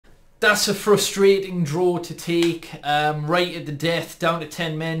That's a frustrating draw to take, right at the death, down to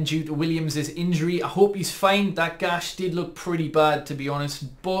 10 men due to Williams' injury. I hope he's fine. That gash did look pretty bad, to be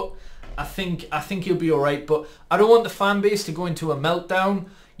honest, but I think he'll be alright. But I don't want the fan base to go into a meltdown.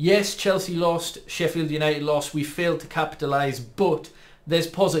 Yes, Chelsea lost, Sheffield United lost, we failed to capitalise, but there's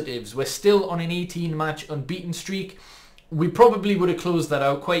positives. We're still on an 18-match unbeaten streak. We probably would have closed that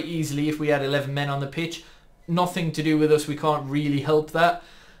out quite easily if we had 11 men on the pitch. Nothing to do with us, we can't really help that.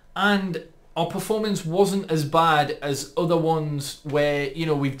 And our performance wasn't as bad as other ones where, you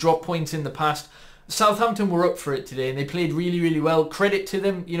know, we've dropped points in the past. Southampton were up for it today and they played really, really well. Credit to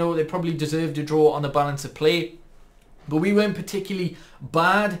them, you know, they probably deserved a draw on the balance of play. But we weren't particularly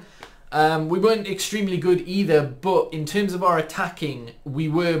bad. We weren't extremely good either, but in terms of our attacking, we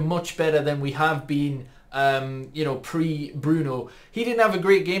were much better than we have been, you know, pre-Bruno. He didn't have a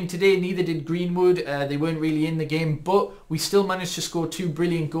great game today, neither did Greenwood. They weren't really in the game, but we still managed to score 2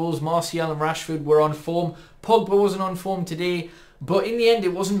 brilliant goals. Martial and Rashford were on form. Pogba wasn't on form today, but in the end,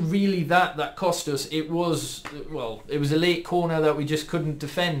 it wasn't really that cost us. It was, well, it was a late corner that we just couldn't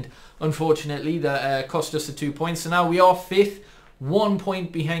defend, unfortunately, that cost us the 2 points. So now we are 5th, 1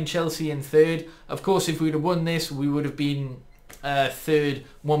 point behind Chelsea in 3rd. Of course, if we'd have won this, we would have been 3rd,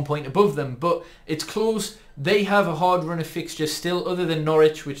 1 point above them, but it's close. They have a hard run of fixtures still, other than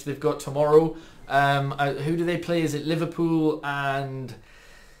Norwich, which they've got tomorrow. Who do they play? Is it Liverpool and...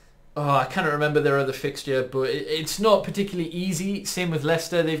 oh, I cannot remember their other fixture, but it's not particularly easy. Same with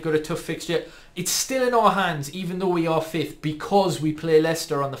Leicester, they've got a tough fixture. It's still in our hands, even though we are 5th, because we play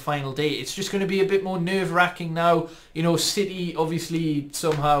Leicester on the final day. It's just going to be a bit more nerve-wracking now. You know, City obviously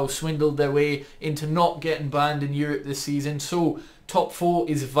somehow swindled their way into not getting banned in Europe this season, so top 4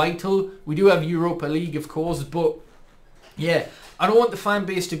 is vital. We do have Europa League, of course, but yeah, I don't want the fan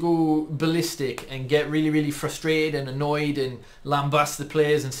base to go ballistic and get really, really frustrated and annoyed and lambast the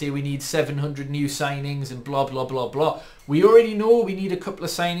players and say we need 700 new signings and blah, blah, blah, blah. We already know we need a couple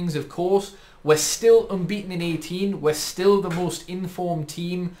of signings, of course. We're still unbeaten in 18. We're still the most informed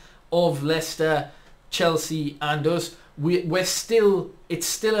team of Leicester, Chelsea and us. It's still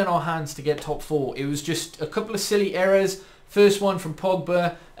in our hands to get top 4. It was just a couple of silly errors. First one from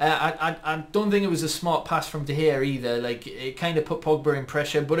Pogba. I don't think it was a smart pass from De Gea either. Like, it kind of put Pogba in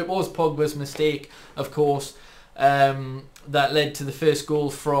pressure, but it was Pogba's mistake, of course, that led to the first goal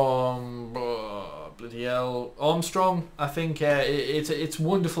from bloody hell, Armstrong. I think it's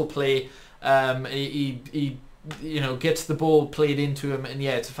wonderful play. He you know, gets the ball played into him, and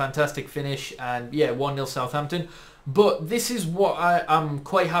yeah, it's a fantastic finish. And yeah, 1-0 Southampton. But this is what I'm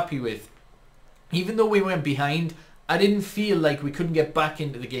quite happy with. Even though we went behind, I didn't feel like we couldn't get back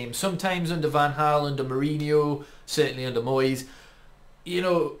into the game. Sometimes under Van Gaal, under Mourinho, certainly under Moyes, you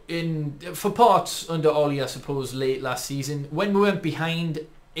know, for parts under Ollie, I suppose, late last season, when we went behind,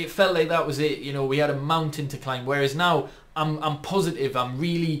 it felt like that was it. You know, we had a mountain to climb. Whereas now, I'm positive. I'm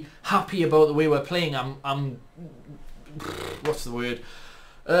really happy about the way we're playing. I'm what's the word?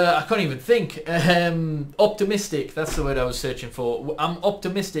 I can't even think. Optimistic, that's the word I was searching for. I'm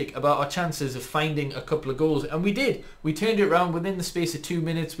optimistic about our chances of finding a couple of goals, and we did. We turned it around within the space of 2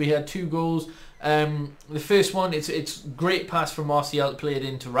 minutes. We had 2 goals. The first one, it's great pass from Martial to play it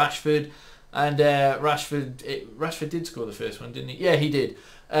into Rashford, and Rashford did score the first one, didn't he? Yeah, he did.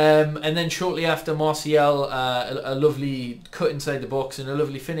 And then shortly after, Martial, a lovely cut inside the box and a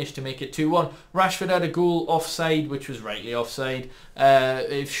lovely finish to make it 2-1. Rashford had a goal offside, which was rightly offside.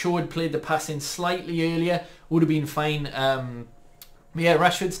 If Shaw had played the pass in slightly earlier, would have been fine. Yeah,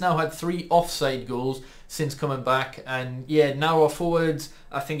 Rashford's now had 3 offside goals since coming back. And yeah, now our forwards,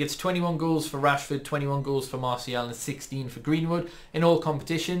 I think it's 21 goals for Rashford, 21 goals for Martial and 16 for Greenwood in all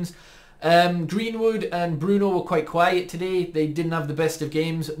competitions. Greenwood and Bruno were quite quiet today. They didn't have the best of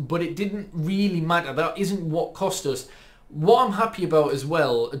games, but it didn't really matter. That isn't what cost us. What I'm happy about as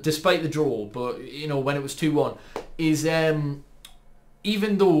well, despite the draw, but you know, when it was 2-1, is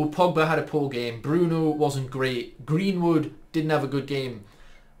even though Pogba had a poor game, Bruno wasn't great, Greenwood didn't have a good game,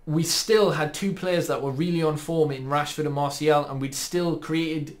 we still had 2 players that were really on form in Rashford and Martial, and we'd still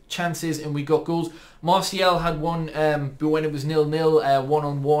created chances and we got goals. Martial had one, but when it was 0-0,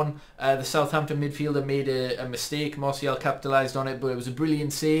 one-on-one, the Southampton midfielder made a mistake. Martial capitalised on it, but it was a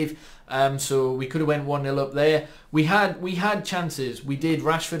brilliant save. So we could have went 1-0 up there. We had chances. We did.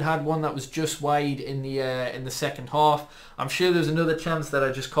 Rashford had one that was just wide in the second half. I'm sure there's another chance that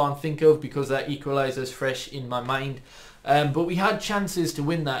I just can't think of because that equalizer is fresh in my mind. But we had chances to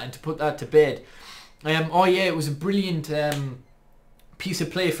win that and to put that to bed. Oh yeah, it was a brilliant piece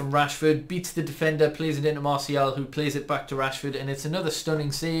of play from Rashford. Beats the defender, plays it into Martial, who plays it back to Rashford, and it's another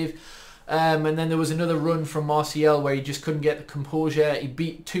stunning save. And then there was another run from Martial where he just couldn't get the composure. He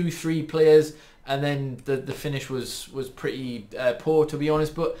beat 2-3 players, and then the finish was pretty poor, to be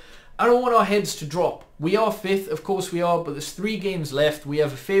honest. But I don't want our heads to drop. We are 5th, of course we are, but there's 3 games left. We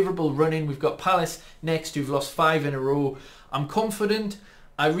have a favourable run-in. We've got Palace next, who've lost 5 in a row. I'm confident,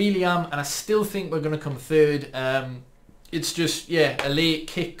 I really am, and I still think we're going to come 3rd. It's just, yeah, a late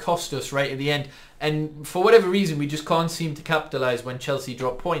kick cost us right at the end. And for whatever reason, we just can't seem to capitalise when Chelsea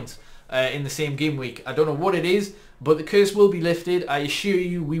drop points in the same game week. I don't know what it is, but the curse will be lifted. I assure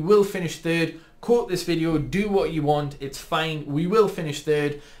you, we will finish 3rd. Quote this video, do what you want, it's fine, we will finish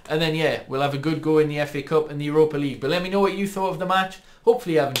 3rd, and then yeah, we'll have a good go in the FA Cup and the Europa League. But let me know what you thought of the match.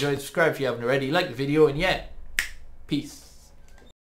 Hopefully you have enjoyed. Subscribe if you haven't already, like the video, and yeah, peace.